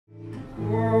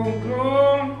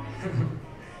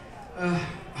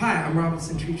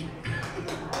Austin Treacher.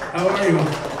 How are you?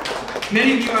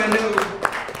 Many of you I know,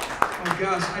 oh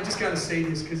gosh, I just gotta say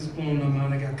this because it's blowing my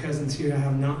mind. I got cousins here I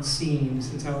have not seen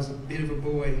since I was a bit of a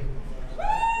boy.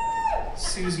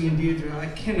 Susie and Deirdre, I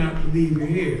cannot believe you're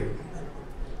here.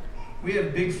 We have a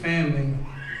big family,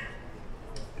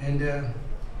 and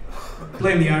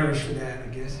blame the Irish for that, I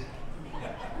guess.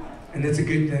 And that's a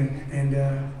good thing. And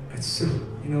it's so,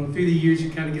 you know, through the years you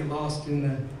kind of get lost in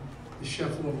the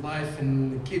shuffle of life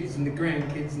and the kids and the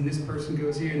grandkids, and this person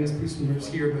goes here and this person goes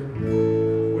here. But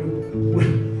what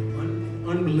an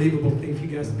unbelievable thing for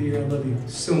you guys to be here. I love you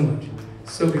so much.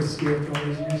 So good to see you after all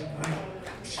these years. I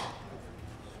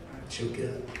choke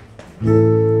up. I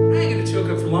ain't gonna choke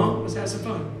up for long. Let's have some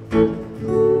fun.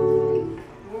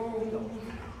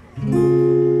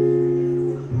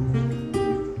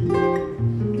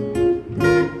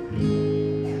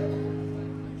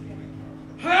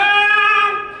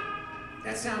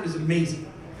 That sound is amazing.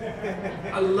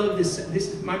 I love this.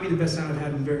 This might be the best sound I've had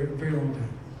in a very, very long time.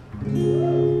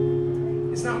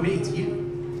 It's not me, it's you.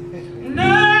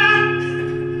 Love,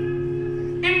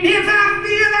 and if I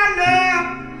feel that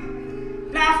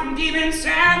love, now from deep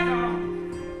inside,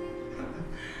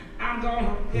 I'm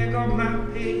gonna pick up my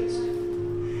pace,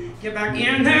 get back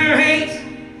in the race.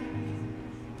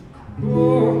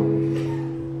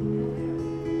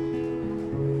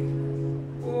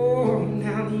 Oh,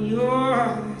 now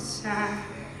your side.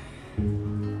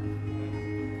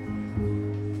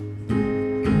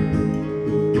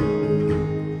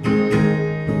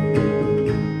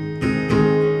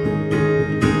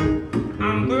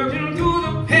 I'm working through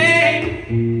the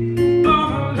pain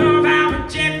of a love I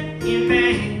reject in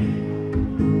vain.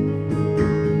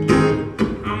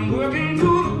 I'm working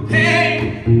through the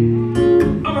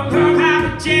pain of a love I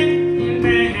reject in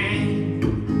vain.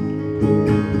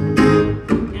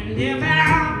 And if I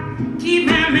keep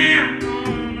my mouth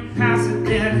on the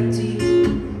possibilities,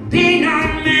 being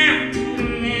on man to the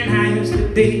man I used to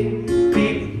be,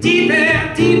 maybe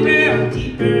deeper, deeper,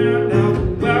 deeper love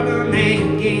will welcome me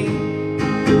again.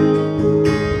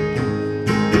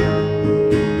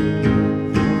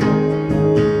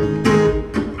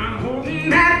 I'm holding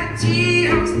back the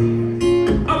tears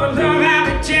of a love I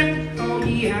rejected for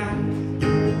years.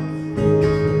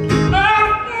 Oh,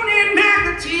 holding back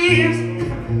the tears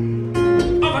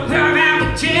of a love I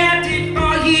rejected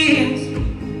for years.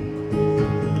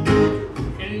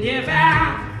 And if I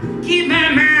keep my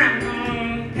mind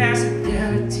on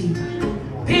possibility,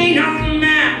 pain on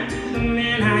mind to the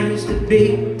man I used to be,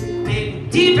 maybe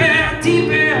deeper,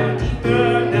 deeper,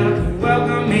 deeper love will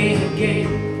welcome me again.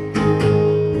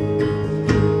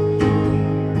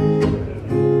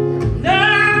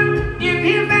 Love, and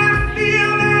if I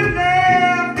feel that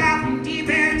love out from deep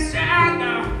inside,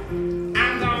 now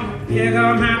I'm gonna pick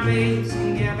up my pace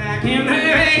and get back in the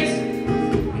race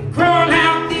and crawl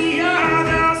out the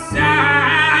other side.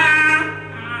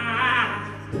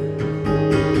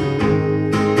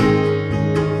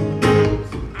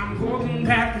 I'm holding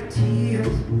back the tears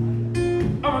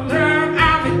of a love I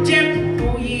rejected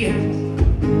for years.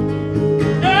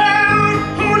 Oh,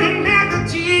 holding back the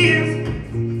tears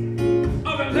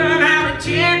of a love I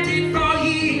rejected for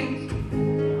years.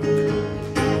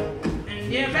 And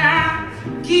if I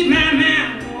keep my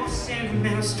mind off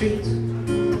sentimental streets,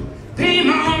 pay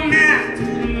more mind to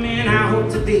the man I hope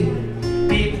to be,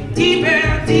 maybe deeper,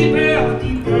 deeper,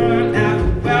 deeper love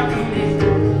will welcome me.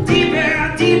 Deeper,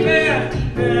 deeper,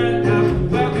 deeper love will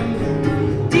welcome me.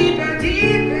 Deeper,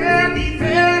 deeper,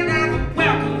 deeper love will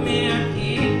welcome me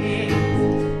again.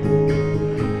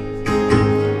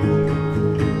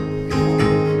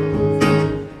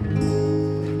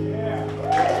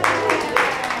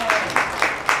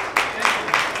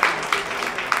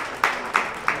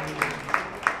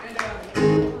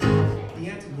 The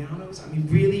Antonianos, I mean,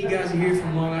 really, you guys are here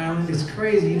from Long Island? It's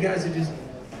crazy. You guys are just,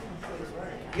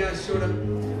 you guys sort of,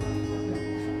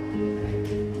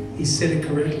 he said it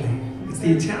correctly. It's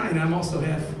the Italian. I'm also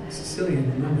half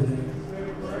Sicilian, remember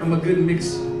that. I'm a good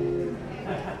mix of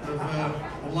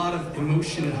a lot of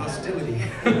emotion and hostility,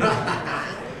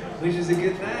 which is a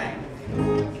good thing.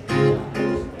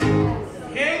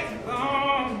 Hey,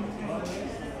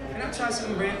 can I try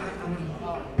something brand?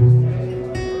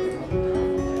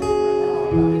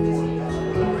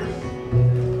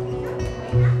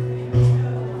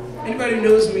 Anybody who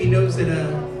knows me knows that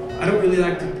I don't really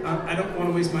like to, I don't want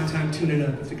to waste my time tuning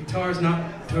up. If the guitar is not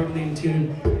totally in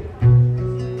tune,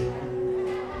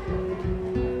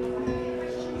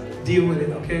 deal with it,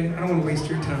 okay? I don't want to waste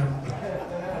your time.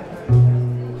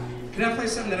 Can I play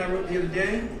something that I wrote the other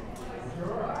day?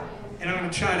 And I'm going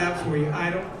to try it out for you.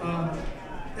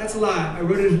 That's a lie. I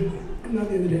wrote it not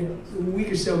the other day, a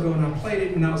week or so ago, and I played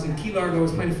it when I was in Key Largo. I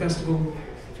was playing a festival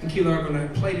in Key Largo, and I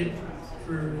played it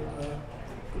for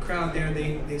the crowd there.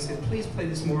 They said, please play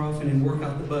this more often and work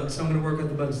out the bugs. So I'm going to work out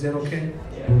the bugs. Is that okay?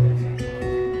 Yeah.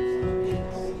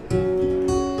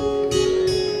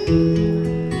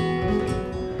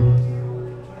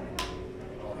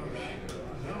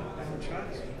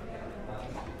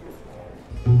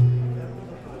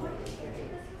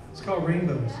 It's called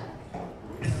Rainbows,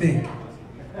 I think.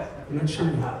 I'm not sure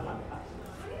yet.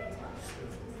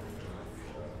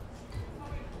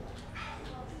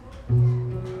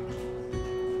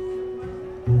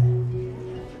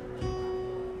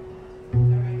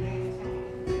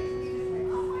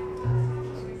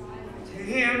 To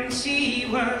him she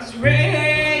was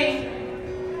rain,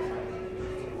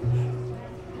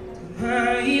 to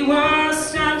her he was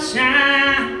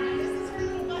sunshine.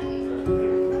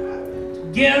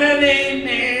 Together they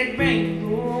made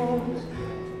rainbows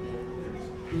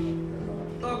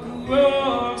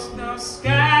across the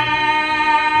sky,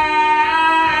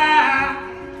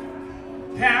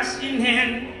 passing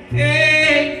in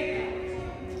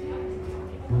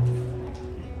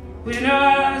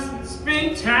winters and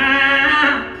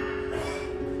springtime,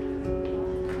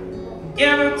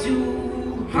 ever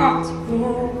too hot to go.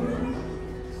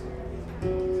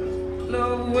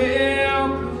 Love will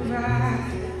provide.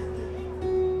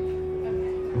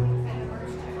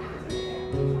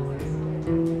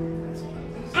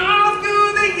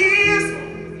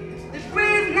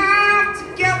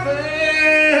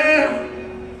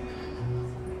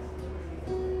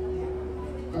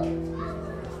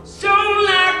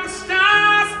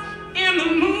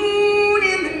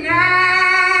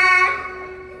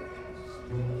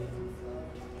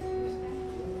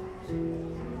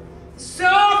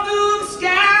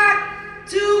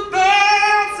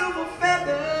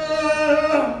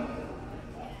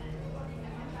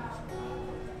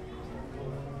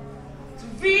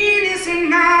 Venus and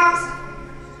Mars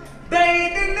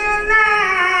bathed in the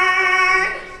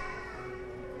night.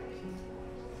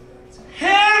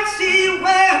 Hell she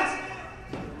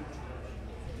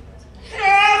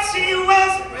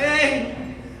was rain.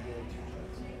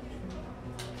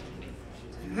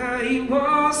 To her he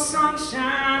was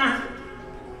sunshine.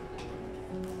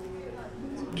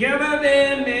 Together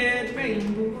they made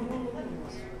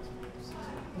rainbows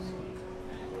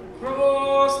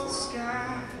across the sky.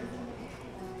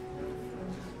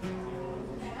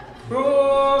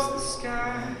 Across the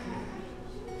sky,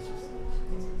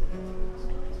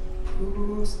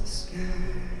 across the sky.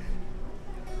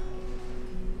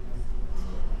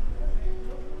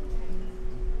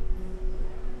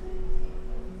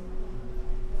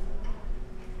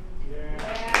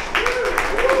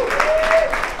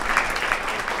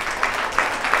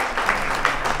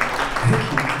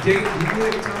 Thank you. Did you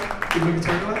play guitar? Did you play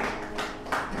guitar a lot?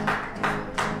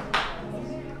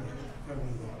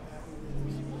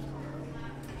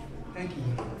 Thank you.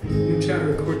 I'm trying to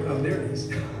record. Oh, there it is.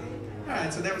 All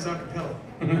right, so that was a cappella.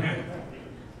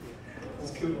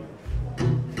 That's cool.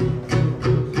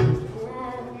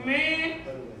 Oh, man.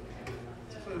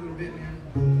 Let's play a little bit, man.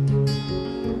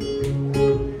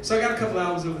 So I got a couple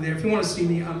albums over there. If you want to see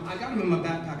me, I got them in my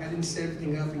backpack. I didn't set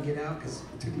everything up and get out because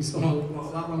it took me so long, a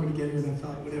lot longer to get here than I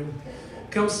thought. Whatever.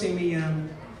 Come see me.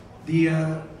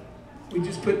 We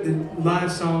just put the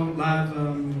live song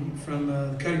from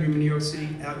the Cutting Room in New York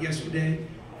City out yesterday,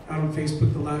 out on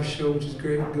Facebook, the live show, which is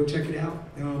great. Go check it out.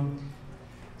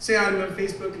 Say hi to me on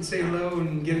Facebook and say hello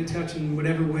and get in touch in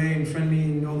whatever way and friend me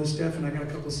and all this stuff. And I got a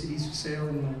couple of CDs for sale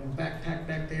in my backpack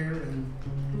back there, and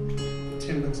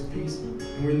 $10 a piece. And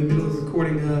we're in the middle of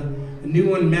recording a new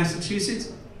one in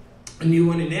Massachusetts, a new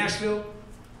one in Nashville,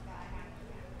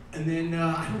 and then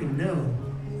I don't even know.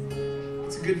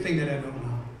 It's a good thing that I don't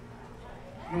know.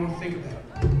 I don't want to think about it.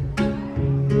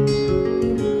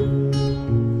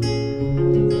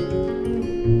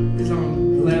 This is on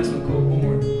the last one called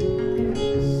Born.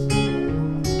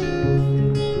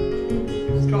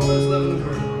 It's called Us Loving the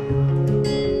Bird.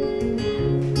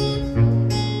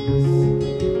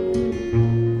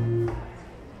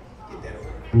 Get that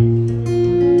over.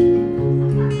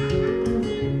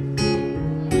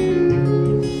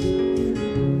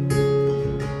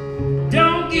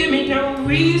 Don't give me no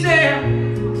reason.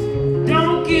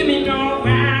 Don't give me no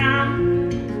rhyme.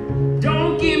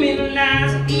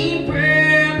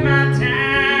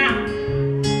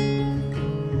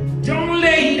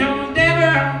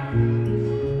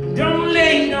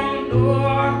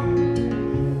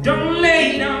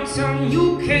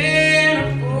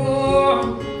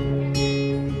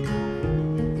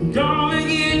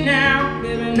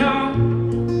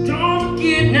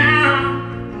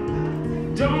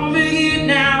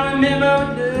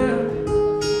 remember love.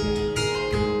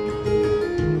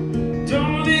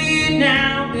 Don't forget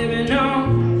now, baby, no.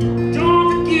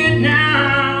 Don't forget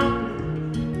now.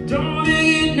 Don't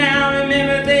forget now,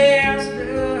 remember there's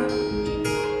love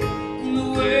in the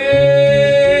world.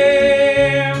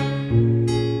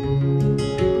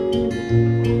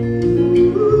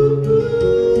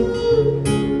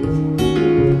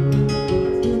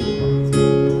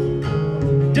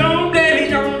 Don't blame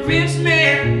it on the rich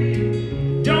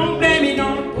man. Don't blame it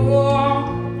on the poor.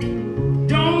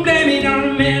 Don't blame it on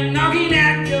the man knocking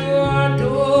at your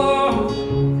door.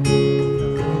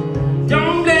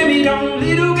 Don't blame it on the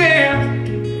little girl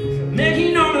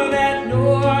making all of that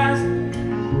noise.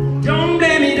 Don't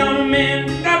blame it on the man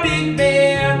with the big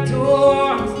bad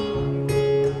toys.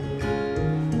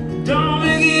 Don't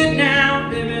forget now,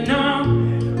 baby, no.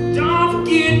 Don't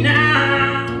forget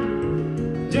now.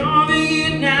 Don't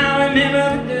forget now, remember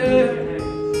the love.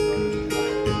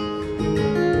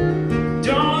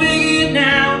 Don't forget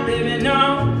now, baby, no.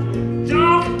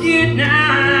 Don't forget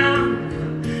now.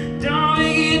 Don't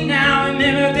forget now,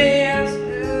 remember there's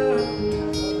love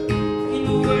in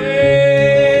the world.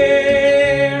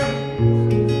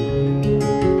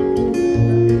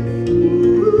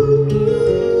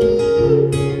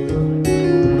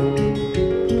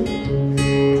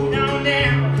 Down,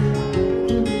 down.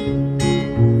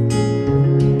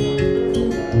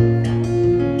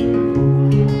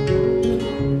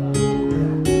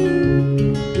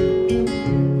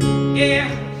 Yeah,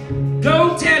 go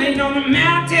tell it on the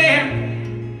mountain.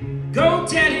 Go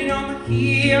tell it on the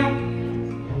hill.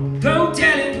 Go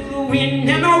tell it to the wind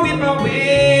and the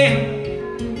whippoorwill.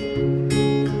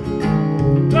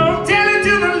 Go tell it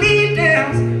to the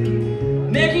leaders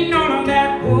making all of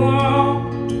that war.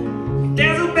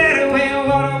 There's a better way,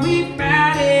 what are we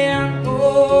fighting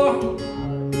for?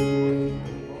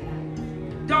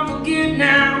 Don't forget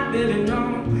now, baby, no.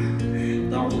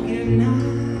 Don't forget now.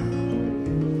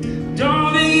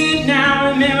 Don't forget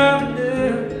now, remember the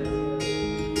love.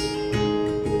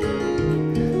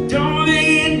 Don't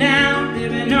forget now,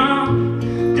 baby, no.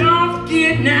 Don't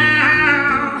forget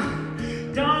now.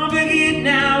 Don't forget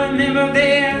now, remember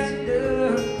there's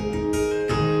love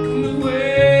in the world.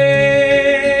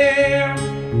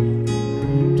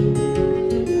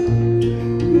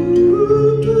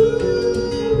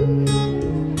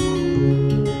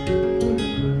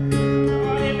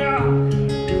 Oh, you know.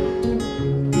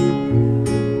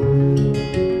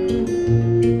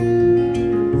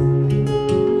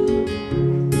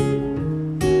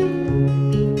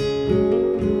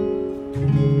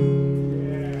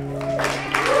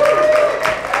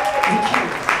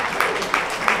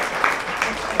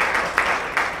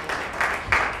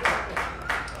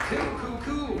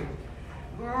 Cool.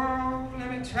 Oh, let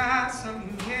me try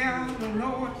something here. I don't know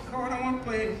what chord I want to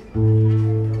play.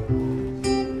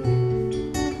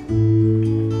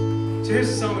 So here's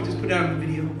a song we just put out in the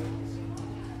video.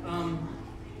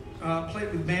 Played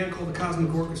with a band called the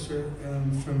Cosmic Orchestra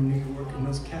from New York, and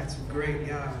those cats are great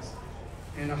guys.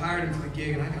 And I hired them for the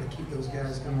gig, and I got to keep those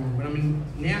guys going. When I'm in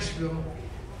Nashville,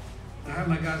 I have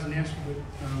my guys in Nashville, but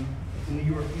in New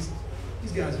York,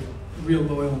 these guys are real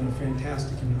loyal and they're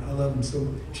fantastic, and I love them. So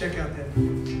check out that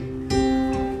video.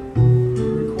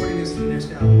 We're recording this for the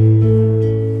next album.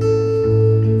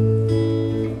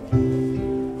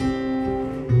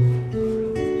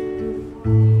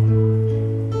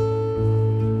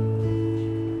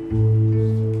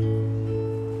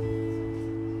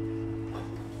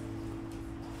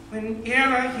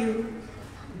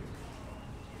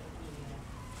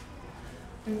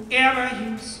 Whenever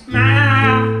you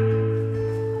smile,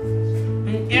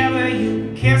 whenever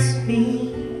you kiss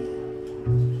me,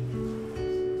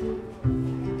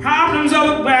 problems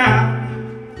all about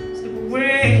slip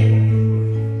away.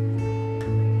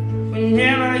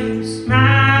 Whenever you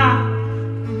smile,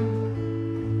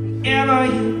 whenever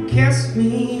you kiss me,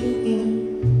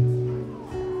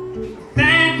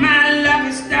 thank my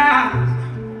lucky stars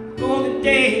for the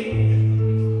day.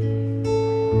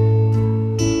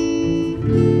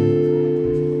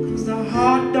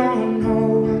 Heart don't know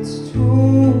what's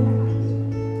true.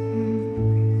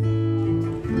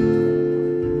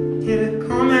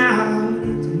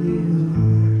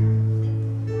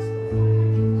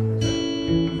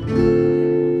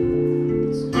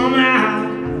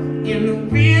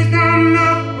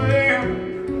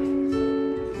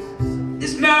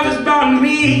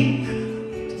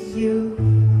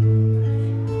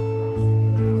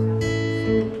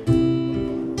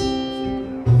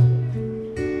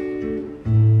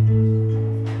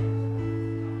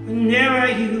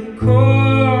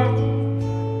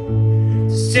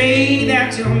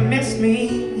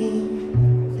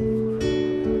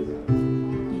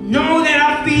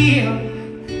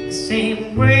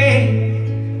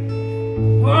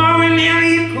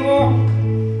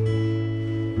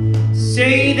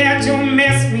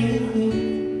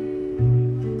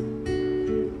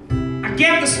 I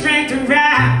get the strength to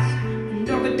rise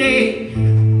another day.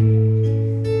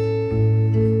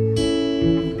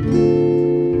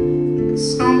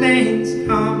 Some things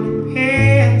come to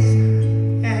pass,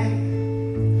 yeah,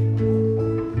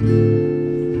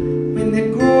 when they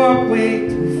grow up way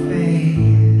too fast.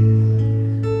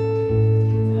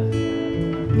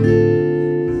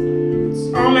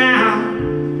 Somehow,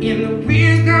 in the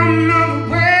wisdom of the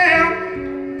world,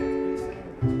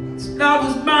 this love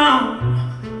was bound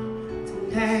to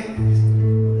last.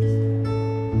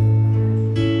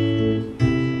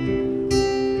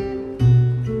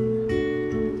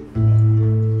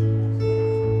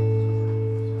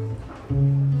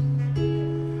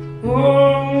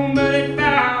 Oh, but it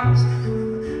bows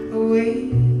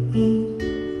away.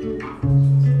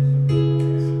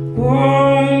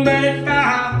 Oh, but it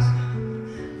bows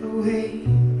away.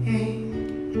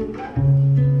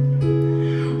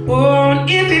 Oh, and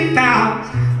if it bows,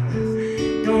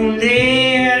 don't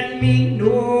let me know.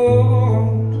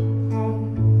 No,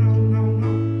 no, no,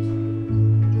 no.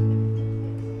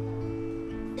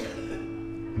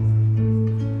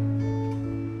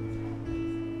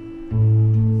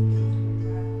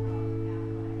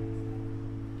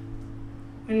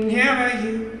 Whenever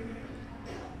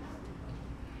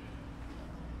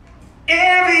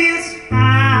you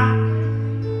smile,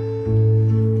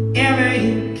 ever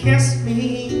you kiss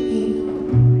me,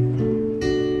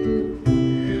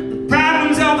 the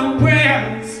problems of the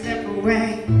world slip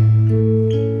away.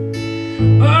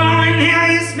 Oh, whenever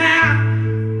you smile,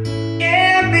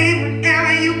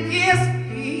 whenever you kiss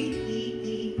me,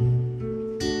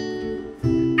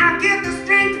 I get the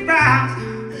strength to rise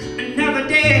another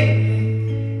day.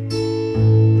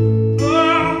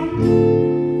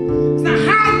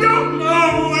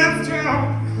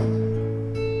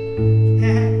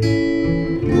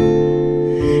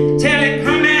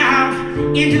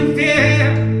 Into fear,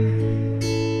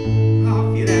 oh,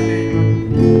 feel that, baby.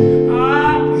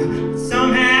 Oh,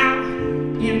 somehow,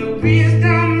 in the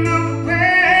wisdom of the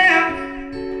world,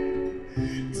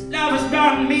 this love has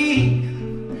brought me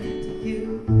to you.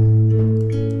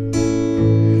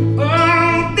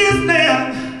 Oh, this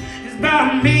love has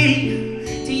brought me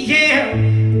to you.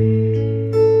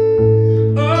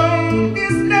 Oh,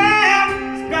 this love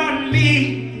has brought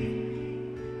me.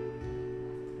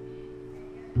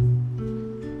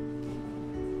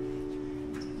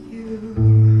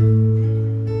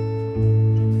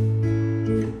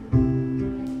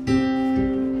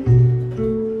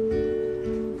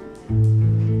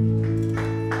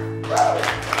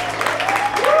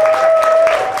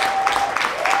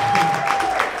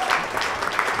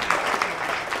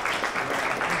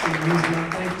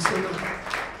 Thank you so much.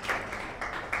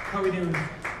 How are we doing?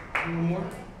 One more?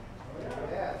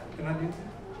 Can I do that?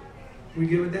 We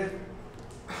good with that?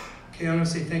 Okay, I'm going to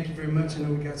say thank you very much. I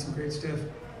know we got some great stuff.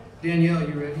 Danielle,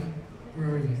 you ready? Where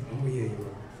are you? Oh, yeah, you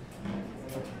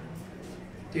are.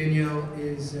 Danielle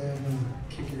is going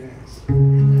to kick your ass.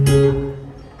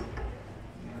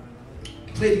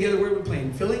 Play together. Where are we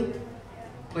playing? Philly?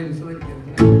 Played in Philly together.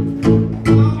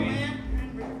 Oh, man.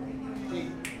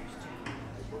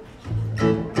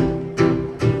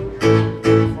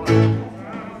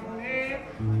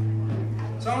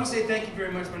 So I want to say thank you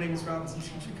very much. My name is Robinson. You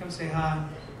should come say hi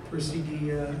for a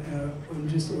CD, or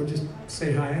just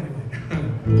say hi anyway.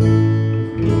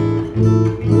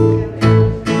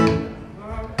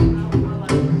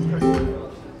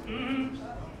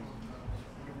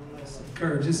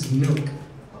 Courage, this is milk.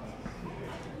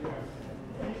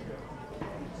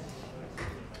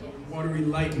 Watery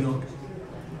light milk.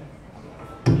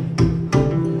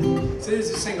 So this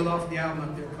is a single off the album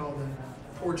up there called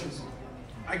Porches.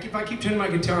 If I keep turning my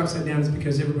guitar upside down, it's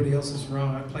because everybody else is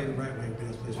wrong. I play the right way, everybody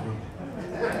else plays wrong.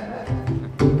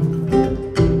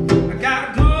 I got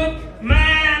a good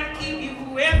mind to keep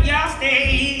you if y'all stay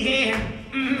here.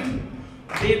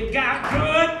 Baby, got a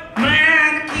good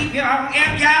mind to keep y'all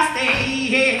if y'all stay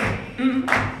here.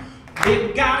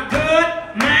 Baby, got a good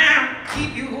mind to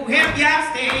keep you if y'all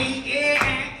stay here.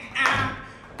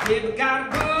 Baby, got a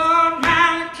good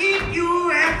mind to keep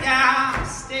you if y'all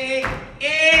stay.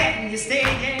 Yeah, you stay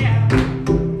there.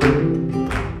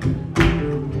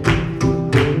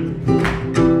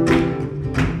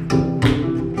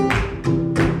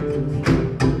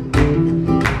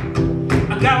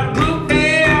 I got a good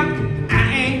bed, I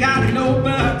ain't got no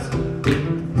bugs.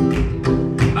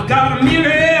 I got a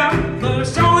mirror, but I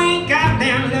sure ain't got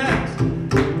them looks.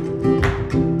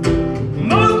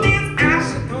 Most days I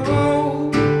should go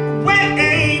away.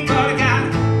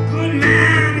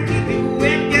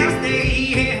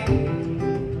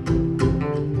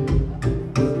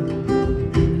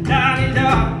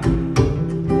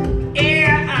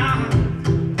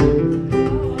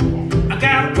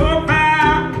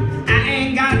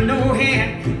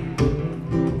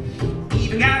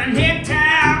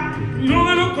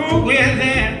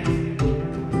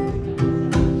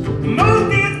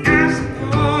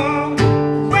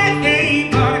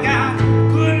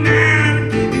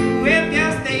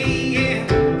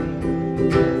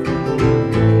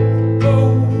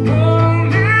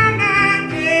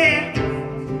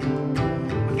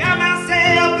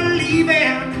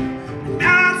 believing,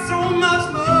 not so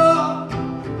much more,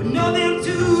 but nothing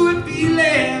to it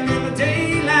feeling in the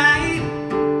daylight.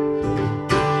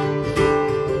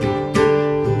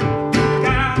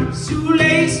 Got a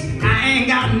shoelace, I ain't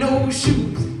got no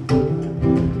shoes.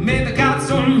 Maybe got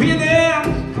some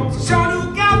rhythm, cause I sure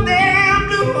do got them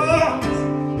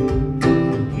blues.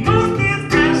 Most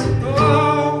kids pass it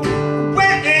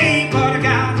away, but I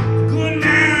got a good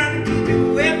mind to keep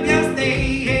you if you stay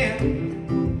here.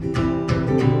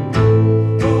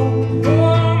 Oh,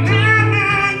 oh,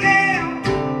 man,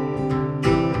 yeah.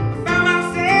 I found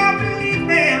myself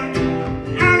believing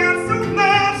I got so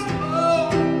much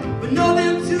more, but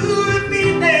nothing to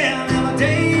repeat them in the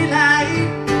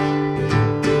daylight.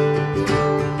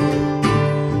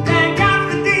 Thank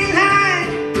God for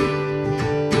daylight.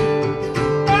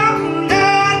 Oh,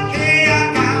 Lord, yeah,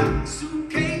 I got a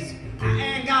suitcase, I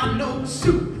ain't got no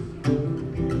suit.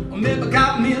 Or maybe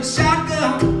got me a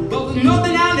shotgun, but there's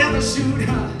nothing I'll ever shoot.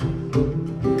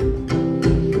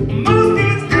 Most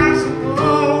things pass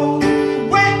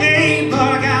away, but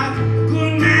I got a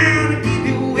good mind to keep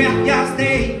you if you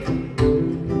stay.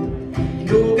 You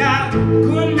know, got a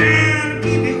good mind to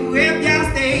keep you if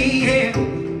you stay here.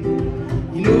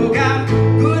 You know, got a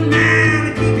good mind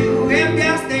to keep you if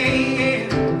you stay here.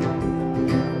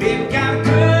 Baby, got a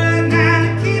good mind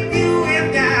to keep you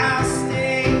if you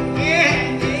stay.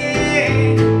 Yeah,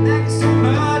 yeah. Thank you so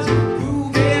much for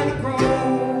proving the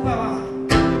grove. I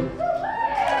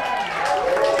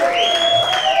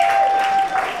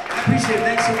appreciate it.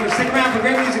 Thanks so much. Stick around for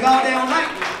great music all day, all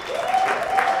night.